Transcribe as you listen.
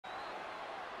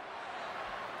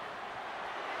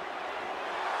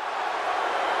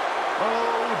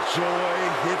joy.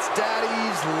 It's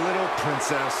Daddy's little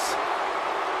princess.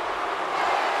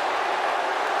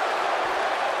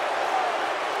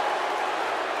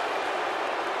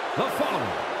 The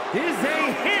following is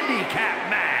a handicap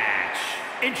match.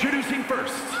 Introducing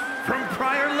first, from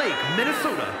Prior Lake,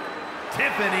 Minnesota,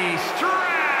 Tiffany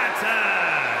Stratton.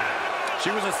 She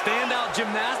was a standout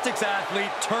gymnastics athlete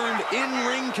turned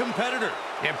in-ring competitor.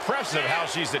 Impressive how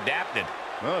she's adapted.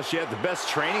 Well, she had the best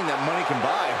training that money can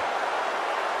buy.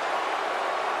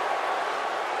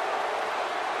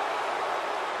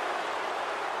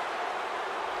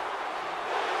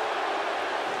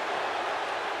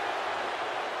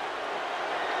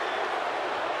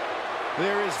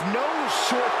 There is no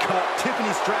shortcut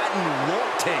Tiffany Stratton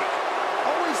won't take.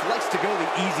 Always likes to go the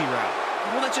easy route.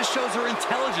 Well, that just shows her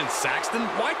intelligence, Saxton.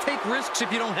 Why take risks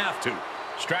if you don't have to?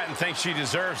 Stratton thinks she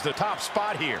deserves the top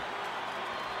spot here.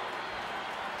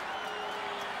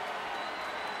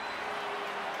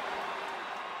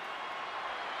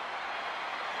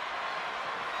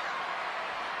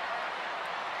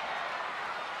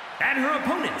 And her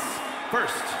opponents,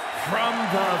 first, from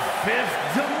the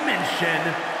fifth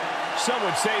dimension. Some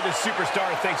would say the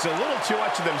superstar thinks a little too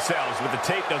much of themselves, but the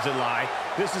tape doesn't lie.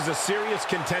 This is a serious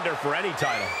contender for any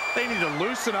title. They need to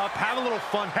loosen up, have a little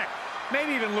fun, heck,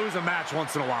 maybe even lose a match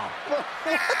once in a while.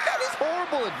 That is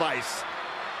horrible advice.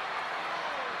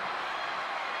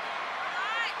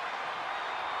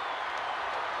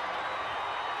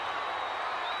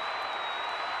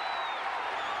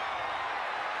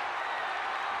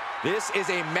 This is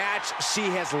a match she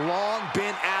has long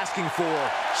been asking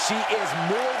for. She is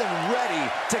more than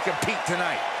ready to compete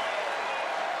tonight.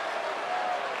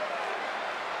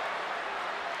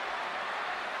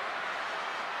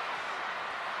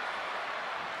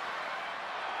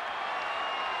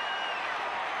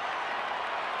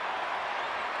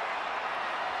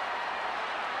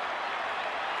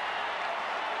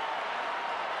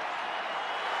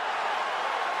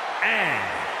 And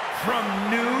from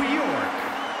New York,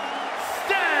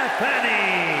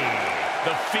 Tiffany.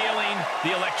 The feeling,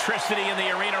 the electricity in the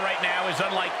arena right now is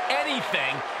unlike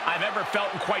anything I've ever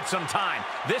felt in quite some time.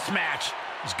 This match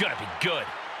is going to be good.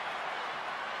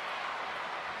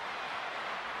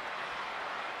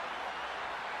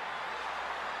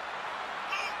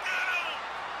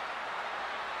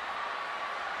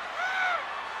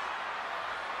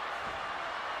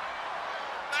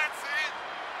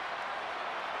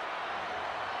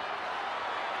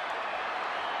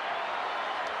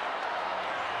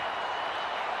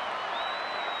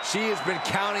 She has been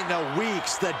counting the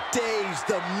weeks, the days,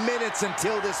 the minutes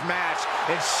until this match,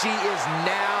 and she is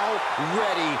now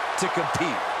ready to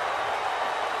compete.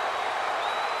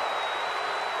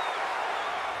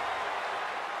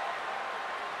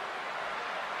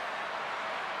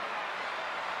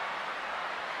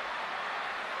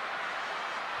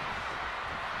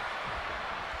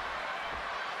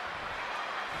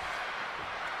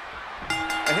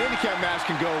 A handicap match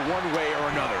can go one way or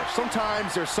another.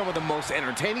 Sometimes they're some of the most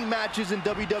entertaining matches in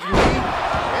WWE,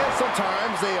 and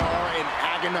sometimes they are an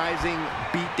agonizing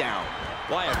beatdown.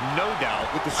 Well, I have no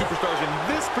doubt with the superstars in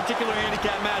this particular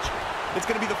handicap match, it's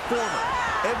going to be the former.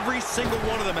 Every single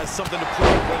one of them has something to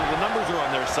prove, whether the numbers are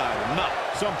on their side or not.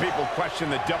 Some people question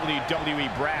the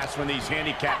WWE brass when these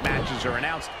handicap matches are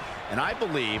announced, and I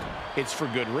believe it's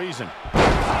for good reason.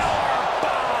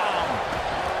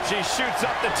 She shoots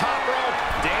up the top rope.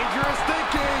 Dangerous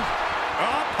thinking.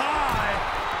 Up high.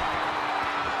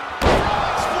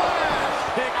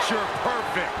 Splash! Picture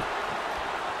perfect.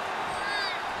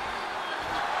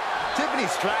 Tiffany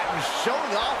Stratton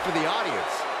showing off for the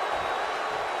audience.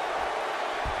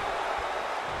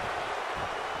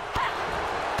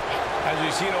 As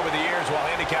we've seen over the years, while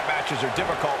handicap matches are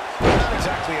difficult, they're not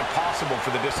exactly impossible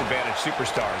for the disadvantaged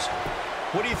superstars.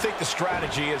 What do you think the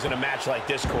strategy is in a match like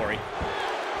this, Corey?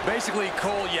 Basically,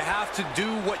 Cole, you have to do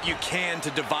what you can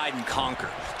to divide and conquer.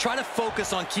 Try to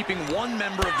focus on keeping one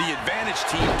member of the advantage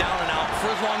team down and out for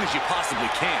as long as you possibly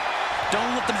can.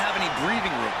 Don't let them have any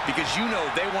breathing room, because you know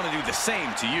they want to do the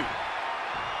same to you.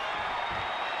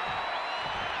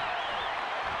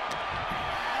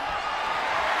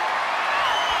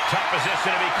 Tough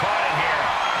position to be caught in here.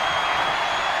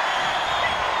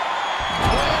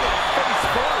 Face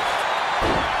first.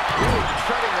 Really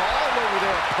treading all over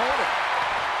their opponent.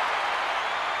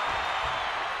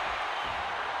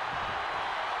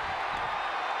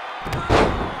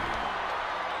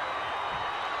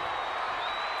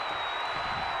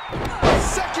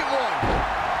 Second one.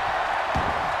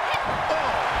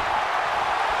 Oh.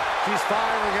 She's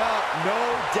firing up, no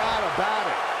doubt about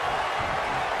it.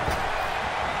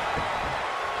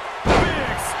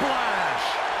 Big splash.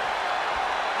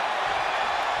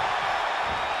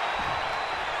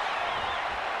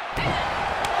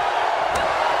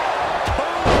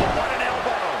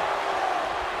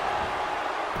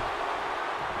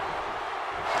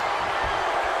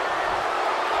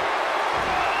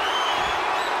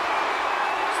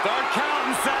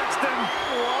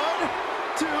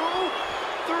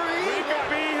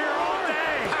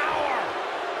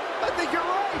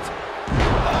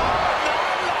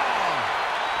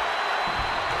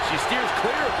 steers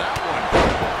clear of that one.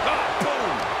 Oh,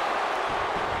 boom!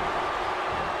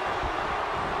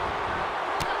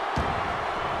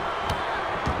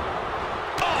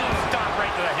 Oh, stop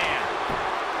right to the hand.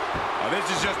 Oh, this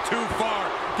is just too far.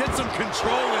 Get some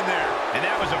control in there. And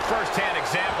that was a first-hand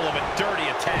example of a dirty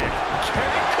attack. It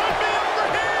could be over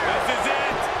here. This is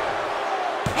it.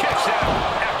 Kicks out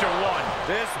after one.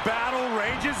 This battle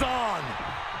rages on.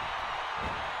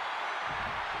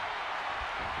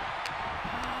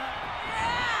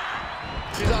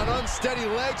 She's on unsteady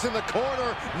legs in the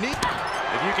corner.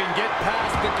 If you can get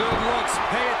past the good looks,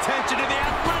 pay attention to the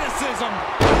athleticism.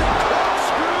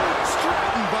 Corkscrew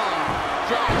Stratton bomb.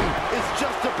 Stratton is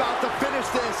just about to finish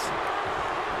this.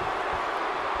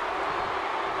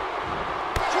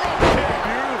 Drop kick.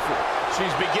 Beautiful.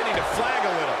 She's beginning to flag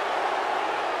a little.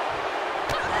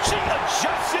 She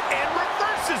adjusts it and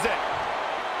reverses it.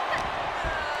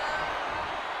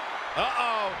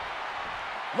 Uh-oh.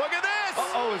 Look at this.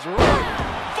 Uh-oh is right.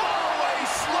 Fallaway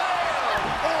slam.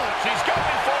 Oh, she's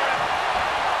going for it.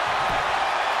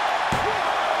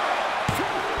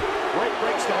 Great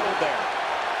breaks to hold there.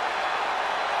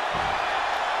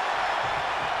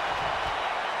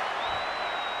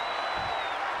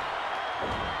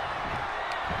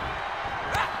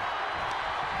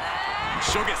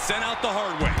 She'll get sent out the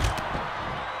hard way.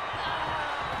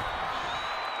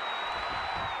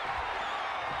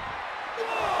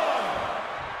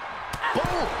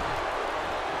 Boom.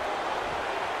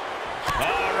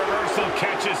 Reversal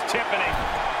catches Tiffany.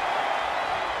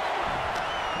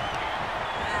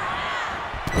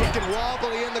 Looking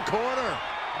wobbly in the corner.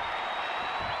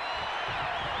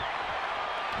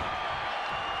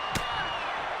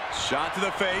 Shot to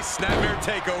the face, snapmare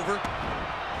takeover.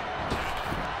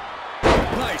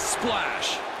 Nice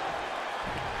splash.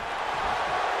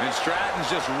 And Stratton's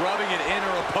just rubbing it in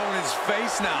her opponent's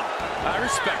face now. I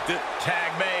respect it.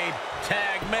 Tag made.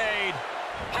 Tag made.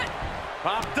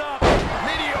 Popped up.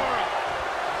 Meteora.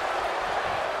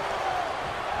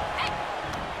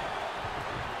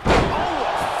 Oh,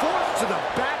 a force to the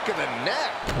back of the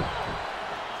neck.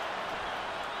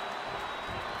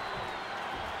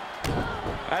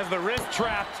 As the wrist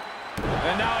trapped.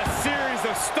 And now a series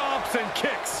of stomps and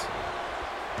kicks.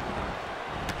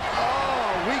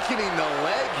 Oh, weakening the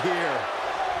leg here.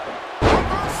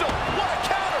 Reversal. What a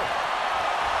counter.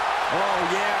 Oh,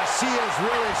 yeah, she is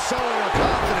really showing her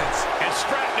confidence. And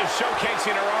Stratton is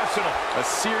showcasing her arsenal. A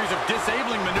series of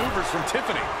disabling maneuvers from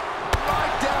Tiffany.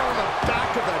 Right down on the back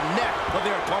of the neck of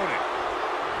their opponent.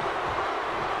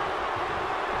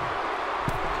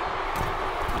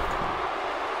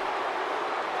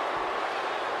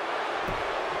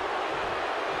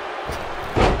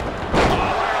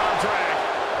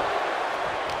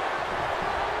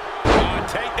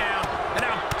 Takedown, and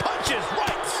now punches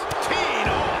right, teeing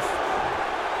off.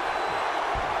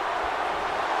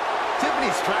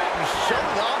 Tiffany Stratton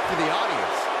showing off to the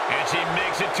audience. And she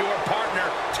makes it to her partner,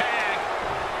 tag.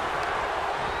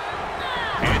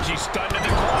 And she's stunned in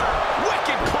the corner.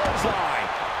 Wicked clothesline.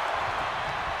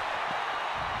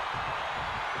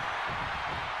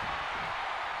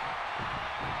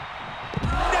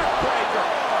 Neckbreaker.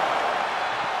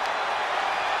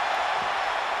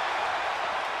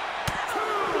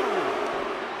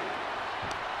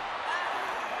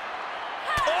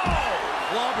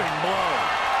 Clubbing blow.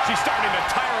 She's starting to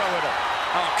tire a little.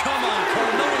 Oh, come on,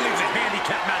 Cole. No one leaves a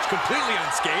handicap match completely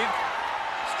unscathed.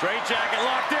 Straight jacket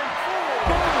locked in.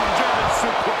 Boom, German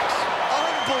suplex.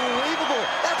 Unbelievable.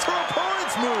 That's her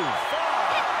opponent's move.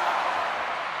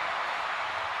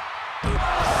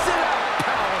 Sit-out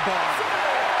powerbomb.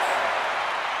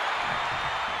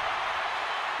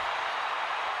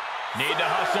 Need to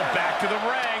hustle back to the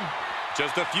ring.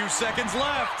 Just a few seconds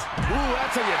left. Ooh,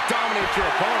 that's how you dominate your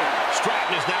opponent.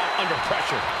 Stratton is now under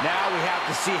pressure. Now we have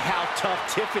to see how tough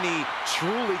Tiffany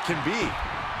truly can be.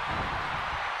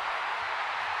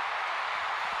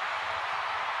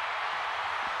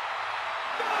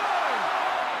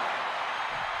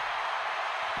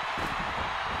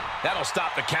 That'll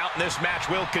stop the count, and this match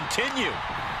will continue.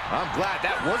 I'm glad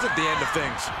that wasn't the end of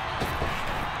things.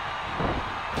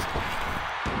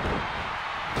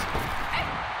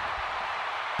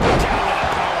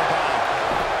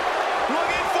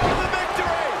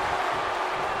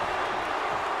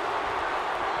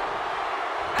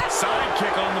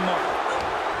 Sidekick on the mark.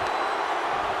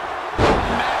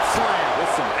 Mat slam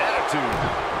with some attitude.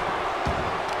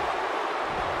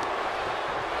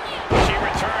 She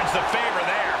returns the favor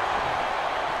there.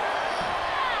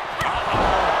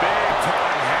 Uh-oh, big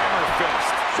time hammer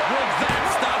fist. Was that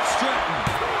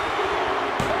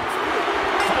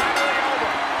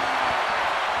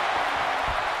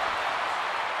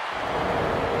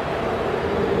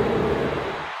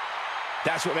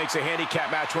That's what makes a handicap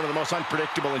match one of the most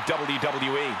unpredictable in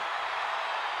WWE.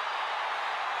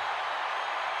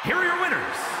 Here are your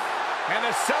winners. And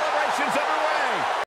the celebration's underway.